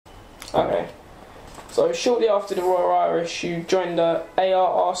Okay. So shortly after the Royal Irish, you joined the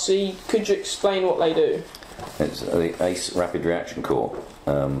ARRC. Could you explain what they do? It's the ACE Rapid Reaction Corps.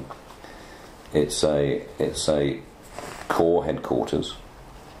 It's a corps headquarters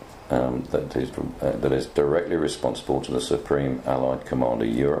that is directly responsible to the Supreme Allied Commander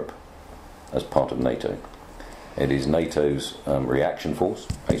Europe as part of NATO. It is NATO's reaction force,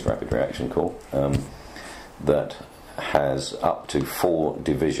 ACE Rapid Reaction Corps, that has up to 4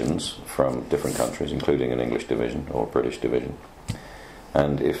 divisions from different countries, including an English division or a British division.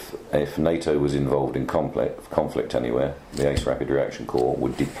 And if NATO was involved in conflict anywhere, the ACE Rapid Reaction Corps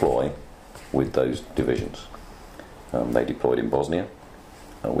would deploy with those divisions. They deployed in Bosnia,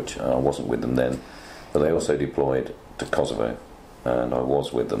 which I wasn't with them then, but they also deployed to Kosovo, and I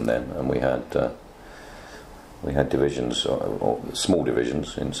was with them then, and we had divisions, or small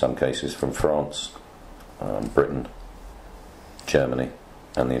divisions in some cases, from France, Britain, Germany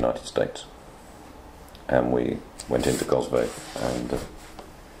and the United States, and we went into Kosovo and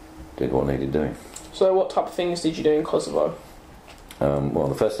did what needed doing. So what type of things did you do in Kosovo? Well,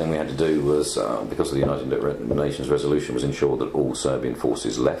 the first thing we had to do was, because of the United Nations resolution, was ensure that all Serbian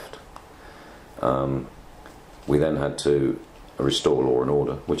forces left. We then had to restore law and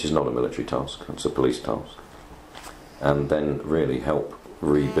order, which is not a military task, it's a police task, and then really help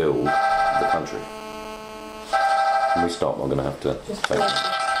rebuild the country. Can we stop? I'm going to have to take it.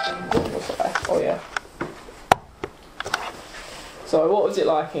 Oh yeah. So what was it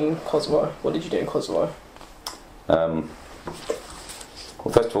like in Kosovo? What did you do in Kosovo? Well,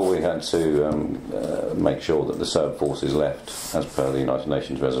 first of all, we had to make sure that the Serb forces left as per the United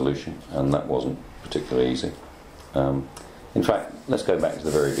Nations resolution, and that wasn't particularly easy. In fact, let's go back to the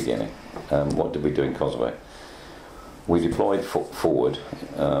very beginning. What did we do in Kosovo? We deployed forward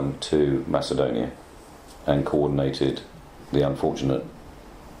to Macedonia and coordinated the unfortunate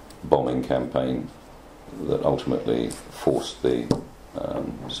bombing campaign that ultimately forced the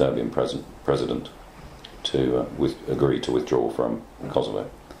Serbian president to agree to withdraw from Kosovo.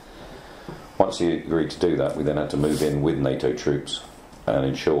 Once he agreed to do that, we then had to move in with NATO troops and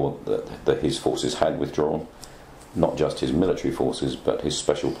ensure that his forces had withdrawn, not just his military forces but his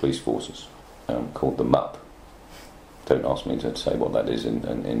special police forces, called the MUP. Don't ask me to say what that is in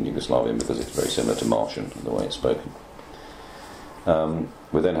Yugoslavian, because it's very similar to Martian, the way it's spoken.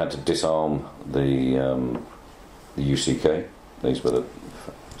 We then had to disarm the UCK. These were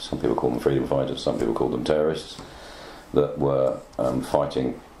some people call them freedom fighters, some people call them terrorists, that were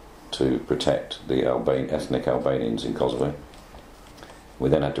fighting to protect the ethnic Albanians in Kosovo. We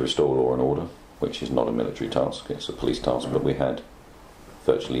then had to restore law and order, which is not a military task, it's a police task, but we had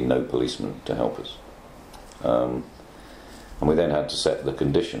virtually no policemen to help us. And we then had to set the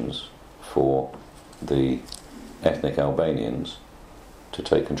conditions for the ethnic Albanians to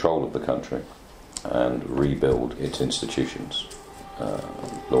take control of the country and rebuild its institutions,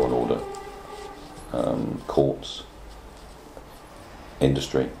 law and order, courts,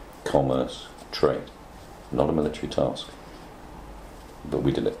 industry, commerce, trade. Not a military task, but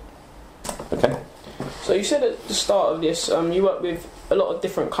we did it. Okay? So you said at the start of this, you worked with a lot of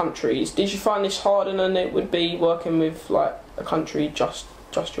different countries. Did you find this harder than it would be working with like a country just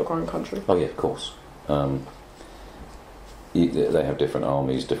your own country? Oh yeah, of course. They have different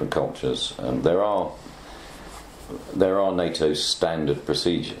armies, different cultures. There are NATO's standard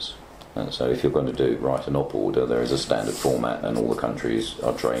procedures. So if you're going to write an op order, there is a standard format, and all the countries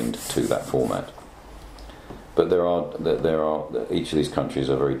are trained to that format. But there are each of these countries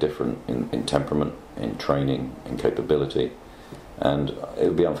are very different in temperament, in training, in capability, and it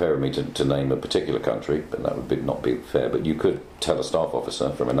would be unfair of me to name a particular country, but that would not be fair. But you could tell a staff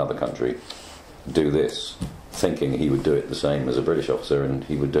officer from another country, do this, thinking he would do it the same as a British officer, and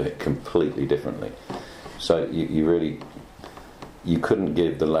he would do it completely differently. So you couldn't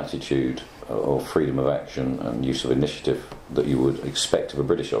give the latitude or freedom of action and use of initiative that you would expect of a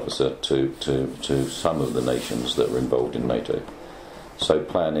British officer to some of the nations that were involved in NATO. So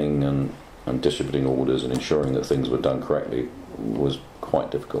planning and distributing orders and ensuring that things were done correctly was quite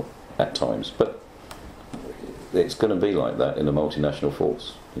difficult at times. But it's going to be like that in a multinational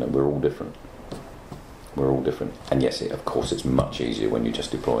force. We're all different. We're all different. And yes, of course, it's much easier when you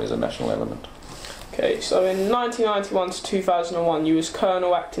just deploy as a national element. Okay, so in 1991 to 2001, you was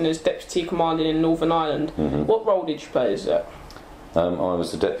Colonel acting as Deputy Commanding in Northern Ireland. Mm-hmm. What role did you play as that? I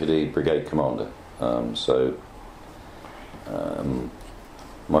was the Deputy Brigade Commander. My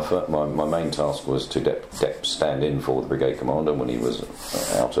main task was to stand in for the Brigade Commander when he was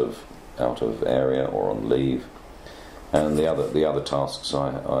out of area or on leave. And the other tasks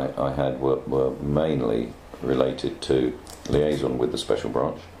I had were mainly related to liaison with the Special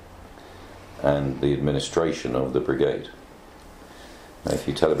Branch, and the administration of the brigade. Now, if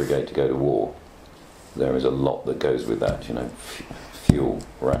you tell a brigade to go to war, there is a lot that goes with that, you know, fuel,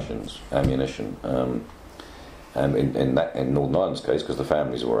 rations, ammunition. And in Northern Ireland's case, because the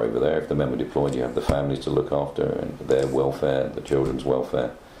families were over there, if the men were deployed, you have the families to look after and their welfare, the children's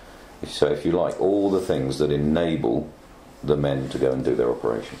welfare. So, if you like, all the things that enable the men to go and do their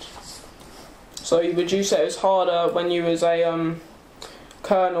operations. So, would you say it was harder when you was a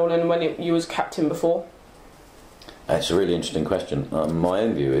colonel than when you was captain before? That's a really interesting question. My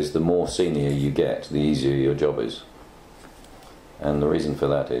own view is the more senior you get, the easier your job is. And the reason for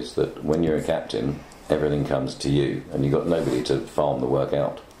that is that when you're a captain, everything comes to you, and you've got nobody to farm the work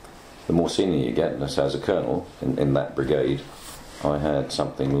out. The more senior you get, and as a colonel in that brigade, I had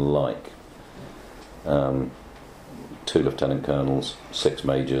something like 2 lieutenant colonels, 6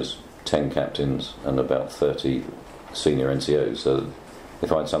 majors, 10 captains, and about 30 senior NCOs. So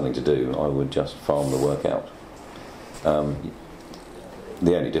if I had something to do, I would just farm the work out.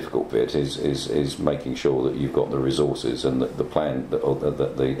 The only difficult bit is making sure that you've got the resources and that the plan,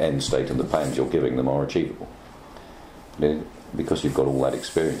 that the end state and the plans you're giving them are achievable. Because you've got all that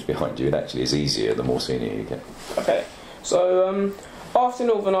experience behind you, it actually is easier the more senior you get. Okay, so after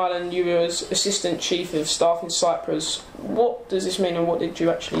Northern Ireland, you were as Assistant Chief of Staff in Cyprus. What does this mean, and what did you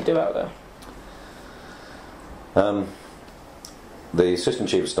actually do out there? The Assistant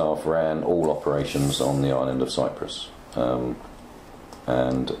Chief of Staff ran all operations on the island of Cyprus.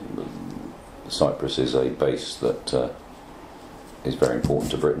 And Cyprus is a base that is very important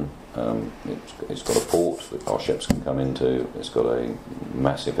to Britain. It's got a port that our ships can come into. It's got a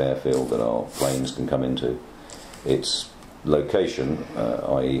massive airfield that our planes can come into. Its location,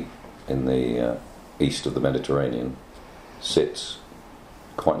 i.e. in the east of the Mediterranean, sits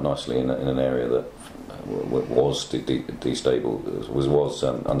quite nicely in an area that was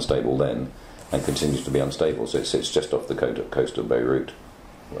unstable then, and continues to be unstable. So it sits just off the coast of Beirut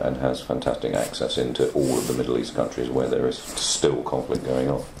and has fantastic access into all of the Middle East countries where there is still conflict going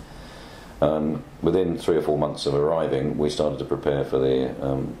on. Within 3 or 4 months of arriving, we started to prepare for the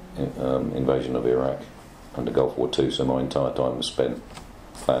invasion of Iraq under Gulf War II, so my entire time was spent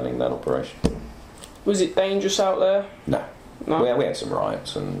planning that operation. Was it dangerous out there? No. We had some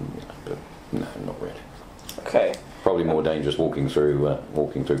riots, but no, not really. Okay. Probably more dangerous walking through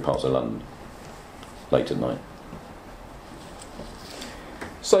parts of London late at night.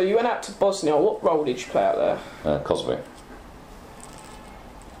 So you went out to Bosnia. What role did you play out there? Kosovo.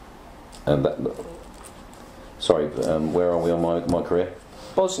 And where are we on my career?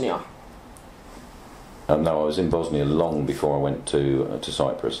 Bosnia. No, I was in Bosnia long before I went to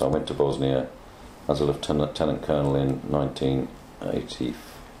Cyprus. I went to Bosnia as a lieutenant colonel in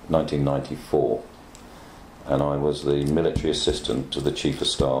 1994, and I was the military assistant to the Chief of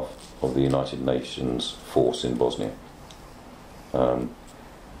Staff of the United Nations force in Bosnia. And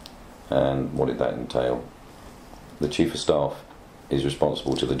what did that entail? The Chief of Staff is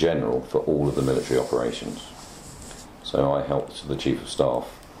responsible to the General for all of the military operations. So I helped the Chief of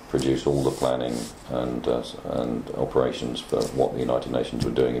Staff produce all the planning and operations for what the United Nations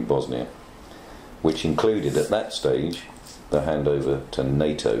were doing in Bosnia, which included at that stage the handover to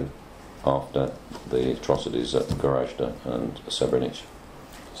NATO after the atrocities at Gorazde and Srebrenica.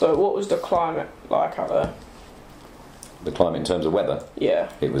 So what was the climate like out there? The climate in terms of weather?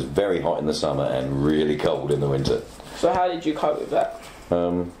 Yeah. It was very hot in the summer and really cold in the winter. So how did you cope with that?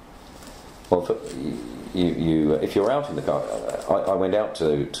 Well, if you're out in the car, I went out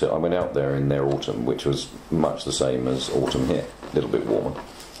there in their autumn, which was much the same as autumn here, a little bit warmer.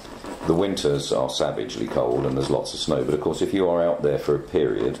 The winters are savagely cold and there's lots of snow, but of course if you are out there for a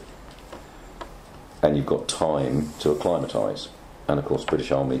period and you've got time to acclimatise, and of course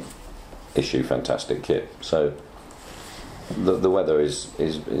British Army issue fantastic kit, so the weather is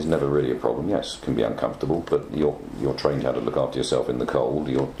never really a problem. Yes, it can be uncomfortable, but you're trained how to look after yourself in the cold.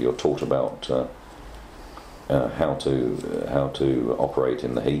 You're taught about how to operate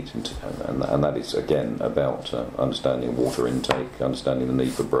in the heat, and that is again about understanding water intake, understanding the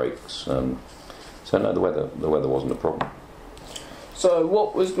need for breaks. So no, the weather wasn't a problem. So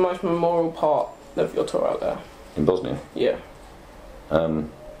what was the most memorable part of your tour out there? In Bosnia? Yeah.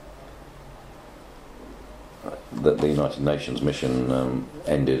 That the United Nations mission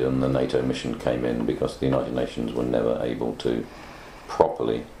ended and the NATO mission came in, because the United Nations were never able to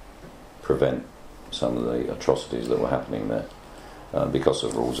properly prevent some of the atrocities that were happening there because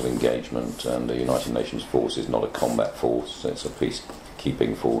of rules of engagement, and the United Nations force is not a combat force, it's a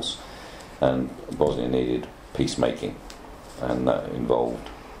peacekeeping force, and Bosnia needed peacemaking, and that involved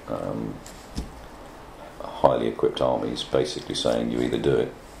highly equipped armies basically saying you either do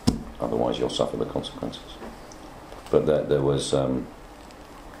it otherwise you'll suffer the consequences. But there was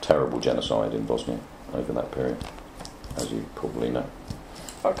terrible genocide in Bosnia over that period, as you probably know.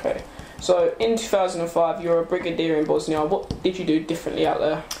 Okay. So in 2005, you're a brigadier in Bosnia. What did you do differently out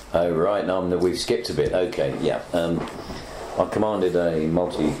there? Oh right, no, we've skipped a bit. Okay, yeah. I commanded a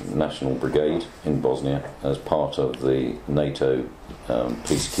multinational brigade in Bosnia as part of the NATO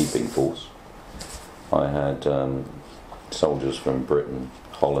peacekeeping force. I had soldiers from Britain,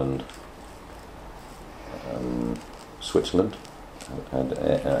 Holland, Switzerland. I had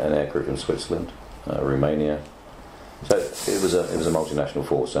an aircrew from Switzerland, Romania. So it was a multinational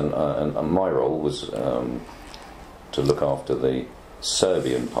force, and my role was to look after the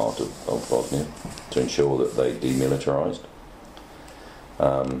Serbian part of Bosnia, to ensure that they demilitarised,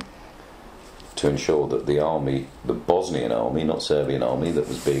 to ensure that the army, the Bosnian army, not Serbian army, that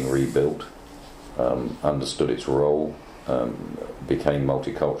was being rebuilt, understood its role, became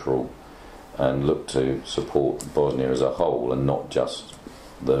multicultural, and looked to support Bosnia as a whole and not just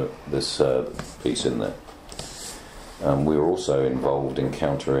the Serb piece in there. We were also involved in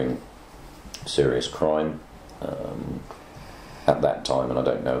countering serious crime at that time, and I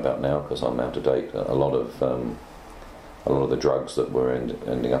don't know about now because I'm out of date. A lot of the drugs that were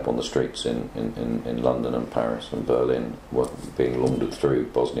ending up on the streets in London and Paris and Berlin were being laundered through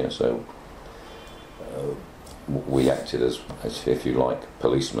Bosnia. So we acted as, if you like,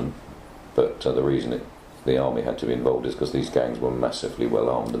 policemen. But the reason the army had to be involved is because these gangs were massively well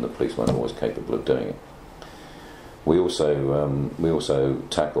armed, and the police weren't always capable of doing it. We also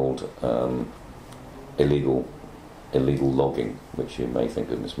tackled illegal logging, which you may think,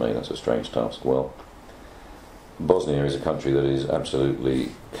 goodness me, that's a strange task. Well, Bosnia is a country that is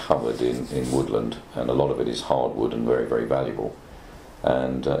absolutely covered in woodland, and a lot of it is hardwood and very, very valuable.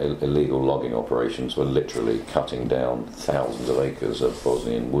 And illegal logging operations were literally cutting down thousands of acres of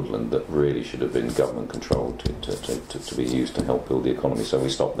Bosnian woodland that really should have been government controlled to be used to help build the economy. So we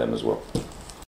stopped them as well.